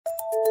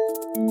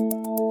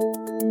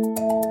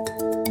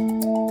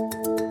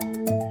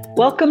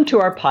Welcome to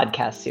our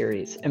podcast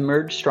series,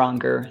 Emerge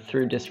Stronger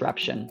Through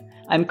Disruption.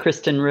 I'm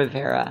Kristen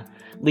Rivera,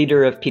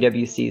 leader of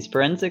PwC's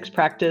forensics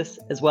practice,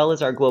 as well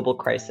as our Global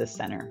Crisis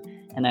Center.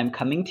 And I'm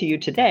coming to you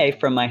today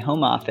from my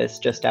home office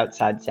just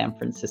outside San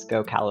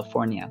Francisco,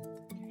 California.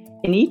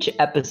 In each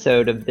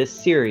episode of this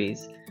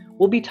series,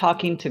 we'll be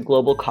talking to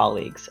global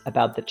colleagues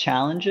about the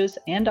challenges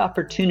and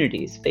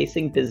opportunities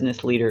facing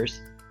business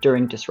leaders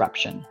during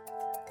disruption.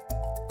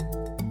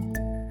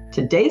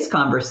 Today's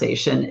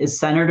conversation is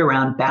centered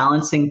around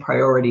balancing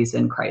priorities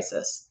in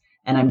crisis,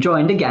 and I'm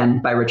joined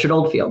again by Richard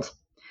Oldfield.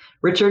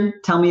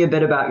 Richard, tell me a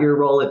bit about your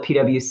role at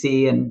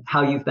PwC and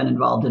how you've been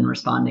involved in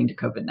responding to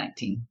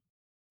COVID-19.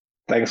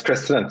 Thanks,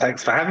 Kristen, and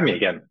thanks for having me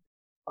again.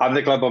 I'm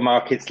the Global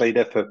Markets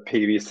Leader for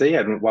PwC,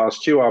 and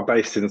whilst you are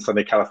based in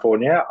sunny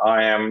California,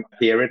 I am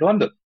here in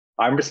London.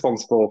 I'm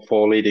responsible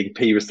for leading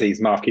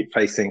PwC's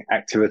market-facing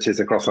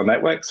activities across our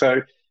network,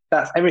 so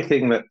that's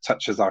everything that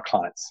touches our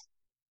clients.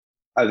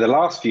 Over the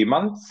last few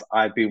months,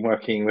 I've been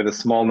working with a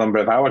small number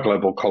of our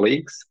global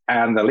colleagues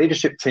and the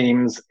leadership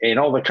teams in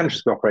all the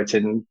countries we operate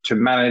in to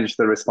manage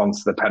the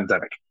response to the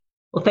pandemic.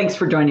 Well, thanks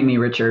for joining me,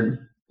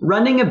 Richard.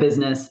 Running a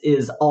business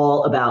is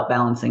all about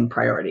balancing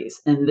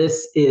priorities, and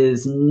this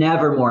is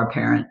never more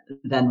apparent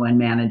than when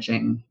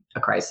managing a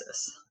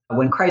crisis.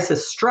 When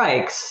crisis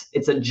strikes,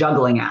 it's a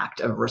juggling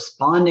act of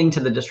responding to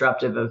the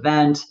disruptive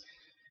event,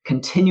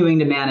 continuing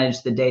to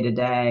manage the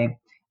day-to-day,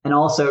 and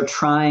also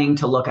trying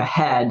to look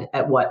ahead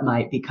at what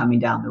might be coming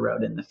down the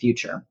road in the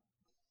future.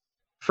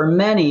 For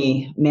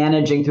many,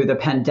 managing through the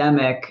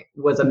pandemic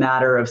was a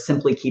matter of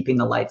simply keeping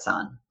the lights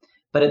on.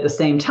 But at the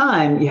same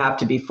time, you have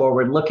to be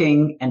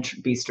forward-looking and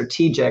be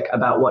strategic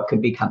about what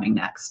could be coming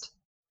next.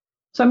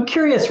 So I'm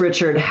curious,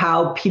 Richard,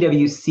 how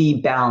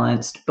PwC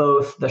balanced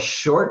both the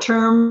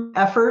short-term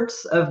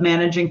efforts of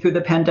managing through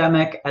the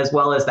pandemic as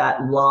well as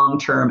that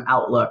long-term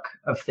outlook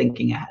of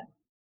thinking ahead.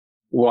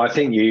 Well, I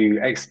think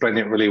you explained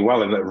it really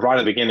well. And right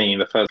at the beginning, in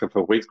the first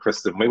couple of weeks,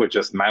 Kristen, we were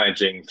just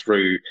managing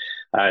through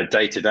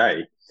day to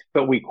day.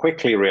 But we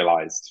quickly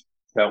realized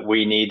that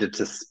we needed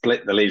to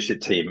split the leadership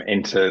team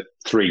into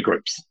three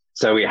groups.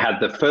 So we had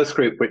the first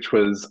group, which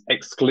was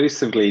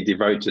exclusively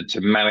devoted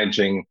to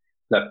managing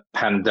the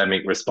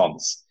pandemic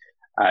response,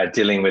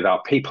 dealing with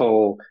our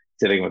people,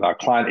 dealing with our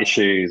client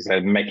issues,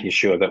 and making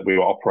sure that we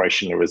were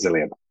operationally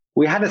resilient.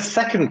 We had a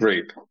second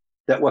group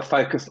that were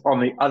focused on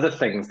the other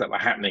things that were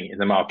happening in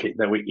the market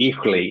that we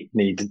equally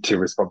needed to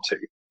respond to.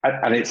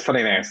 And it's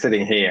funny now,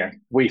 sitting here,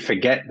 we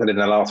forget that in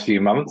the last few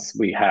months,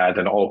 we had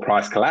an oil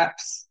price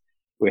collapse,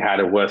 we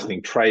had a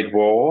worsening trade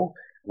war,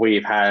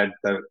 we've had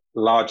the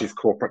largest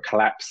corporate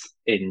collapse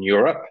in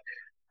Europe,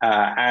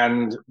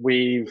 and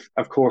we've,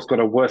 of course,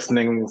 got a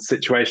worsening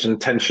situation,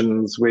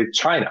 tensions with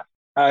China.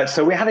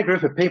 So we had a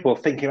group of people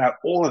thinking about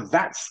all of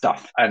that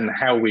stuff and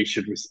how we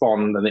should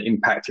respond and the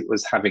impact it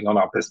was having on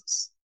our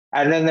business.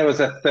 And then there was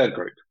a third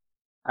group.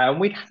 And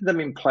we'd had them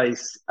in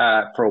place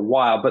for a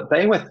while, but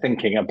they were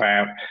thinking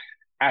about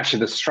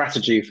actually the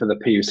strategy for the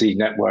PwC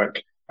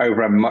network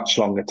over a much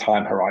longer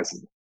time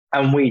horizon.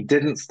 And we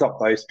didn't stop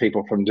those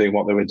people from doing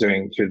what they were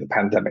doing through the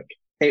pandemic.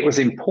 It was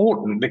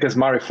important because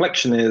my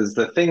reflection is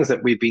the things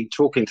that we've been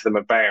talking to them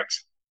about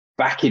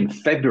back in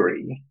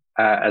February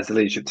as a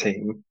leadership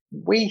team,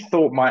 we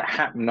thought might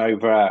happen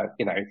over,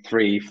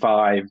 3,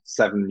 5,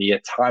 7 year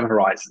time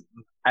horizon.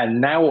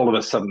 And now all of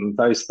a sudden,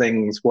 those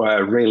things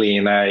were really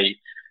in a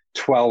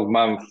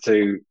 12-month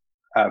to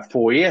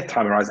 4-year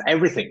time horizon.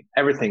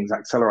 Everything's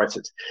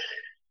accelerated.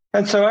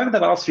 And so over the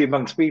last few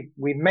months, we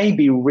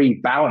maybe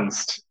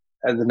rebalanced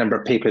the number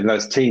of people in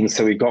those teams.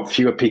 So we've got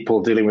fewer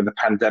people dealing with the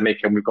pandemic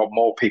and we've got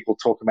more people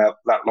talking about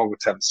that longer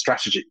term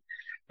strategy.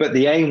 But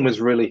the aim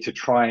was really to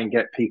try and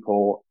get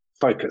people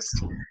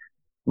focused.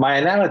 My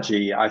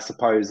analogy, I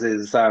suppose,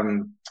 is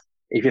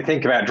if you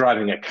think about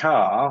driving a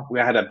car, we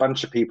had a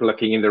bunch of people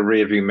looking in the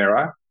rearview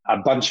mirror, a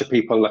bunch of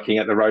people looking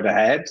at the road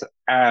ahead,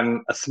 and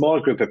a small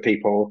group of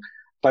people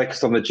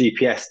focused on the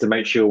GPS to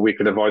make sure we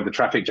could avoid the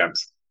traffic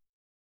jams.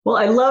 Well,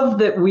 I love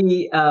that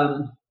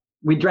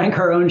we drank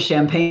our own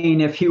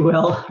champagne, if you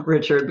will,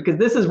 Richard, because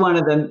this is one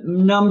of the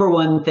number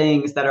one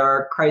things that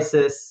our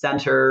crisis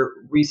center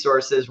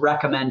resources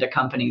recommend to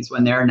companies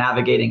when they're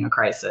navigating a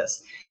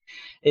crisis.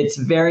 It's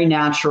very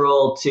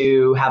natural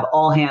to have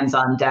all hands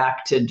on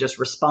deck to just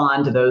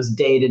respond to those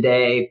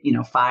day-to-day,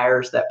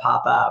 fires that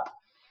pop up.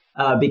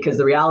 Because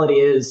the reality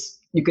is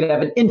you could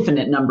have an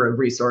infinite number of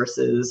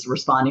resources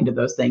responding to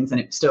those things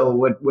and it still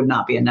would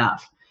not be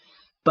enough.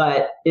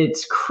 But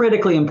it's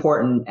critically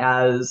important,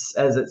 as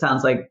it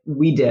sounds like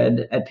we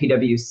did at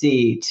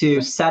PwC,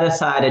 to set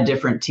aside a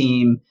different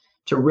team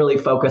to really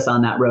focus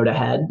on that road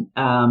ahead,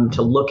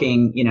 to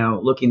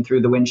looking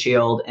through the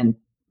windshield and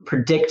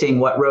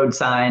predicting what road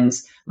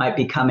signs might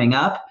be coming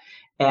up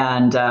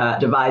and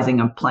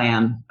devising a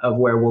plan of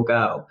where we'll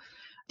go.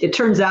 It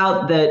turns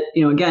out that,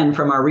 again,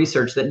 from our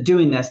research, that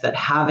doing this, that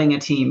having a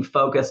team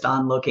focused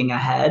on looking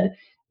ahead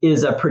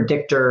is a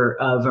predictor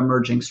of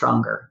emerging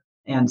stronger.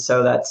 And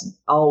so that's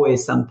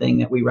always something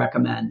that we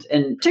recommend.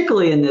 And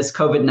particularly in this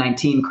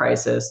COVID-19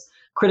 crisis,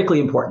 critically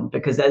important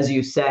because, as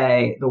you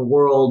say, the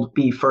world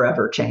be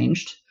forever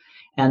changed.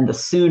 And the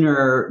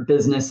sooner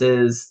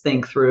businesses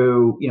think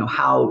through,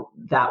 how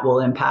that will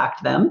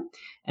impact them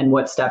and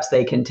what steps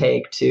they can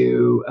take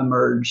to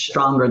emerge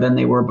stronger than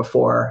they were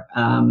before,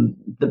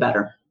 the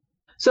better.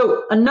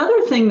 So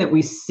another thing that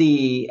we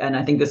see, and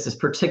I think this is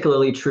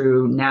particularly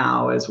true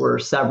now as we're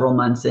several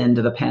months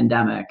into the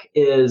pandemic,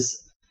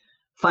 is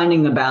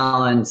finding the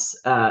balance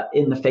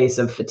in the face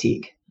of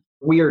fatigue.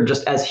 We are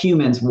just, as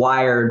humans,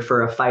 wired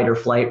for a fight or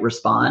flight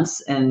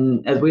response.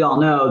 And as we all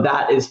know,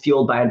 that is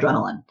fueled by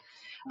adrenaline.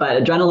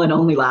 But adrenaline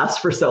only lasts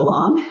for so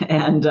long.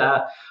 And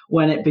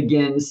when it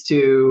begins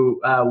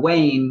to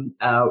wane,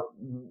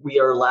 we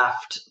are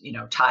left,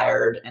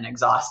 tired and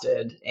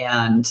exhausted.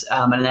 And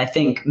I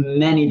think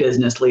many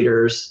business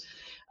leaders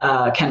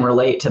can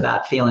relate to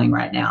that feeling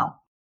right now.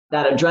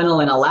 That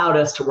adrenaline allowed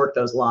us to work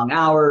those long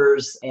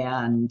hours,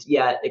 and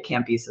yet it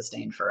can't be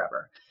sustained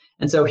forever.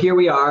 And so here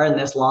we are in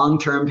this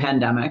long-term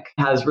pandemic,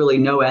 has really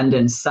no end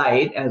in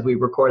sight as we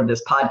record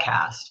this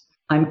podcast.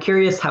 I'm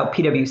curious how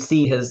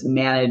PwC has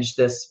managed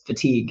this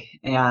fatigue,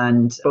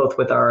 and both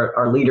with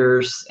our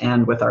leaders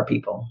and with our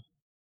people.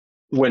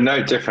 We're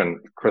no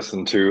different,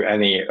 Kristen, to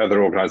any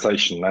other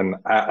organization, and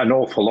an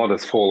awful lot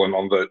has fallen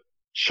on the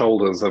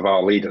shoulders of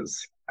our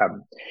leaders.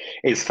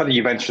 It's funny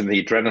you mentioned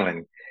the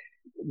adrenaline.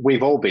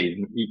 We've all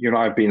been, you and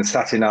I have been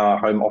sat in our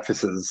home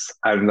offices,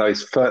 and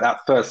that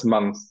first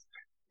month,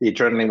 the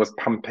adrenaline was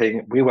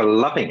pumping. We were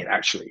loving it,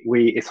 actually.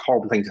 It's a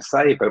horrible thing to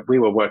say, but we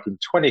were working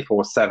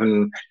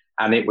 24/7,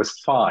 and it was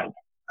fine.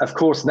 Of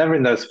course, never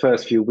in those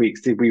first few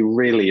weeks did we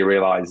really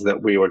realize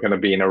that we were going to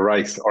be in a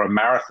race or a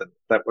marathon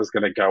that was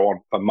going to go on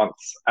for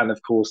months. And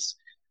of course,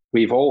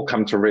 we've all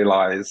come to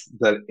realize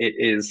that it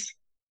is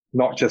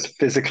not just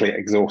physically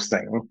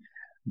exhausting,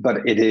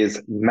 but it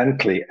is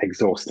mentally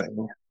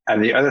exhausting.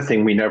 And the other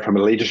thing we know from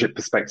a leadership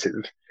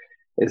perspective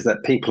is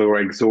that people who are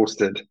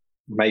exhausted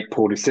make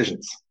poor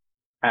decisions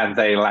and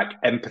they lack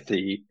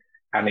empathy.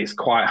 And it's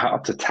quite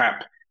hard to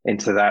tap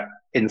into that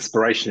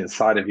inspiration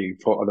inside of you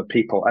for other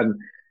people. And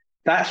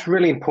that's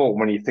really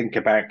important when you think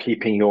about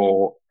keeping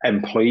your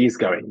employees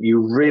going. You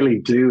really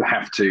do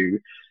have to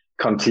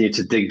continue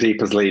to dig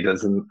deep as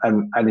leaders and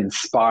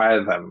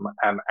inspire them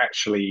and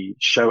actually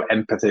show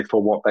empathy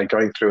for what they're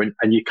going through.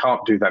 And you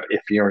can't do that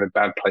if you're in a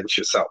bad place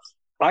yourself.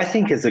 I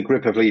think as a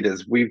group of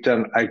leaders, we've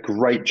done a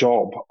great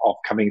job of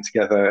coming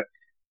together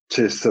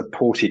to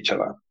support each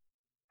other.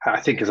 I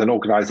think as an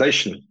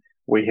organization,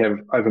 we have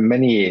over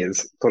many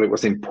years thought it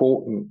was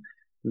important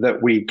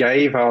that we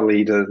gave our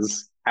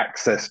leaders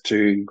access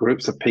to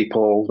groups of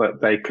people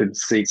that they could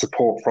seek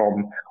support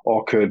from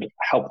or could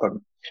help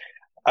them.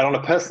 And on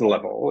a personal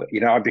level,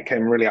 I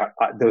became really,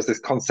 there was this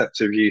concept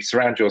of you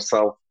surround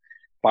yourself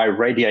by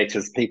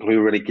radiators, people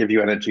who really give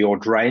you energy, or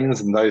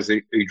drains, and those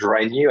who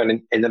drain you.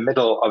 And in the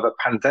middle of a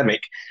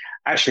pandemic,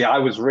 actually, I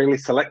was really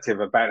selective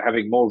about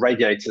having more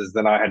radiators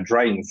than I had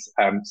drains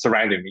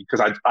surrounding me,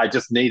 because I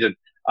just needed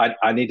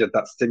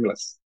that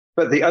stimulus.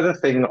 But the other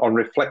thing on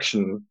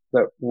reflection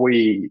that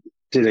we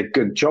did a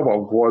good job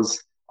of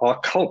was our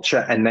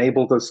culture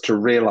enabled us to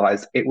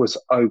realize it was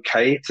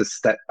okay to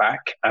step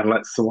back and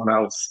let someone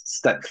else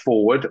step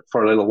forward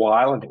for a little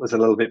while. And it was a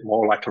little bit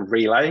more like a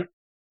relay.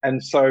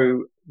 And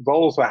so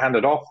roles were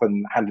handed off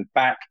and handed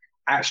back,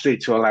 actually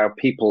to allow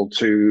people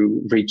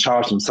to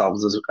recharge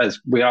themselves as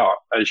we are,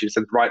 as you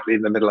said, rightly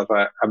in the middle of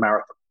a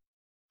marathon.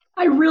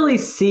 I really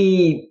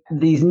see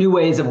these new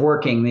ways of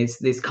working,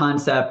 this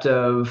concept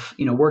of,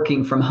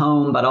 working from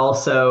home, but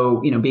also,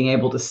 being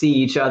able to see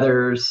each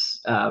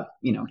other's,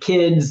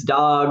 kids,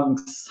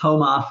 dogs,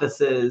 home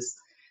offices.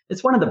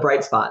 It's one of the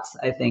bright spots,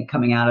 I think,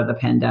 coming out of the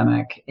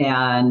pandemic.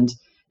 And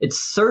it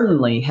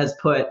certainly has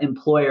put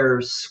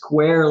employers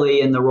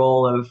squarely in the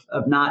role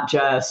of not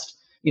just,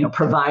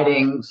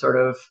 providing sort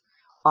of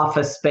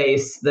office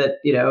space that,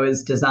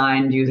 is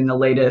designed using the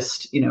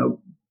latest,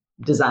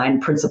 design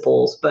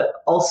principles, but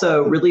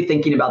also really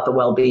thinking about the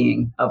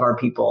well-being of our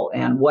people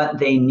and what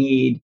they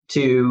need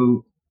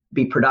to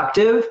be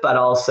productive, but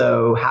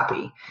also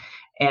happy.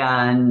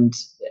 And,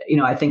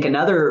 I think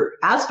another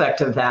aspect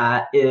of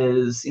that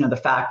is, the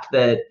fact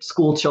that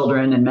school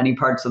children in many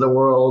parts of the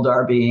world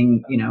are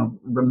being, doing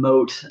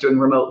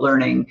remote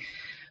learning.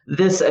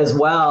 This as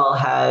well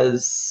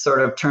has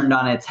sort of turned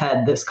on its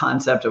head this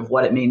concept of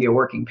what it means to be a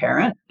working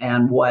parent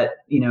and what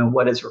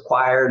is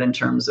required in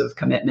terms of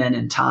commitment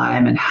and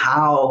time and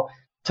how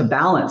to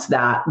balance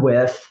that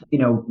with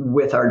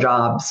our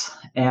jobs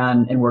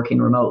and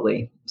working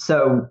remotely.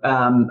 So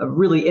a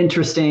really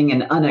interesting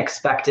and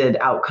unexpected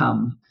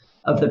outcome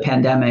of the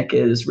pandemic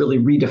is really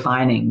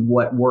redefining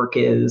what work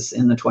is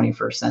in the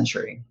 21st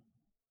century.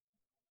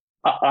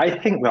 I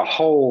think the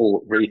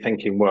whole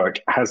rethinking work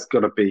has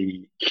got to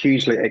be a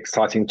hugely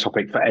exciting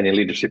topic for any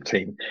leadership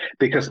team,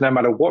 because no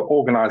matter what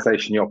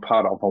organization you're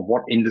part of or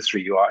what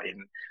industry you are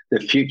in, the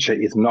future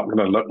is not going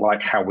to look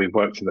like how we've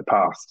worked in the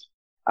past.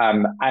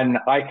 And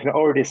I can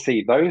already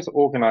see those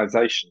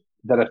organizations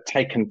that have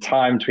taken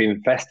time to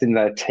invest in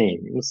their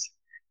teams,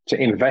 to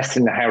invest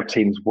in how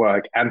teams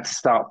work, and to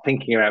start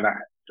thinking about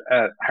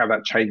that, how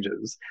that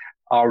changes,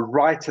 are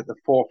right at the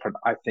forefront,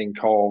 I think,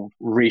 of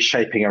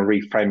reshaping and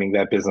reframing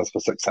their business for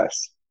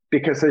success.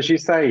 Because as you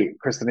say,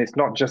 Kristen, it's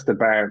not just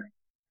about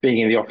being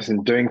in the office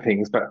and doing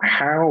things, but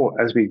how,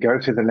 as we go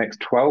through the next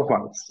 12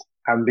 months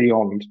and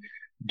beyond,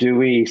 do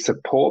we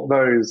support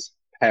those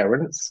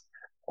parents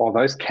or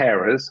those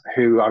carers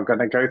who are going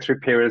to go through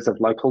periods of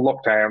local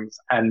lockdowns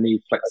and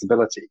need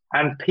flexibility?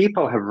 And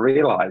people have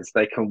realized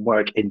they can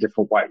work in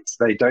different ways.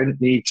 They don't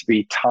need to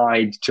be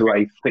tied to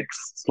a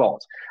fixed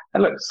slot.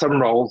 And look,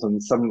 some roles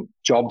and some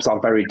jobs are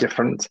very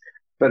different,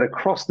 but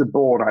across the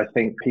board, I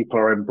think people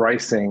are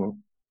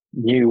embracing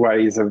new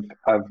ways of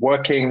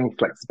working,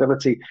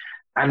 flexibility.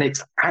 And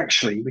it's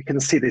actually, we can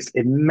see this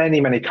in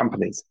many, many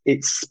companies.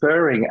 It's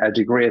spurring a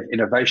degree of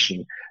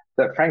innovation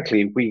that,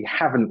 frankly, we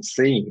haven't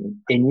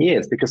seen in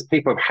years because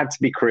people have had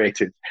to be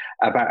creative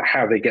about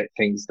how they get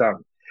things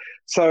done.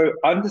 So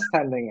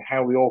understanding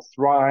how we all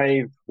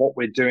thrive, what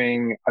we're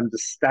doing,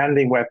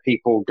 understanding where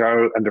people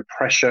go under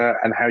pressure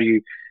and how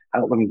you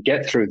help them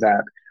get through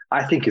that,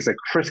 I think is a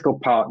critical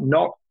part,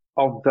 not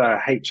of the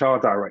HR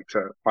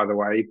director, by the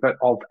way, but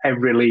of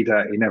every leader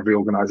in every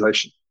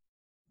organization.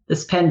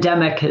 This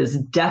pandemic has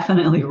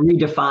definitely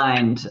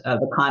redefined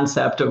the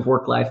concept of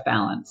work-life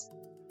balance.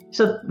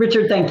 So,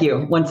 Richard, thank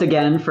you once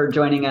again for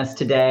joining us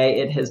today.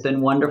 It has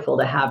been wonderful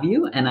to have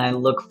you, and I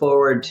look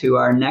forward to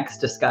our next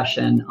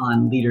discussion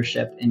on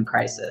leadership in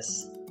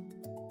crisis.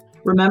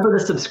 Remember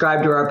to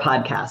subscribe to our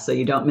podcast so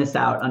you don't miss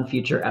out on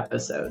future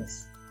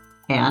episodes.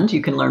 And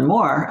you can learn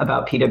more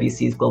about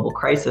PwC's Global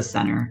Crisis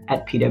Center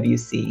at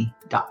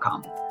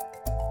pwc.com.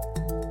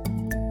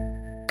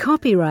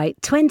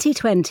 Copyright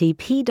 2020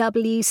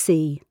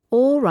 PwC.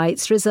 All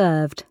rights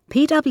reserved.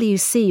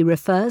 PwC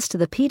refers to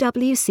the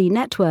PwC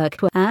network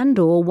and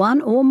or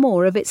one or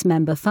more of its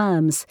member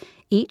firms,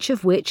 each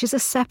of which is a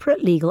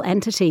separate legal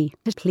entity.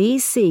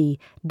 Please see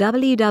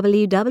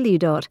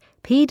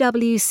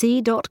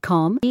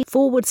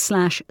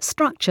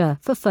www.pwc.com/structure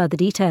for further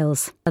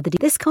details.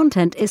 This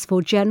content is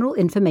for general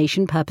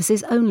information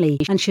purposes only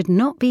and should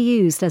not be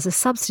used as a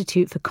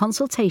substitute for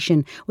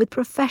consultation with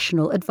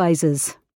professional advisors.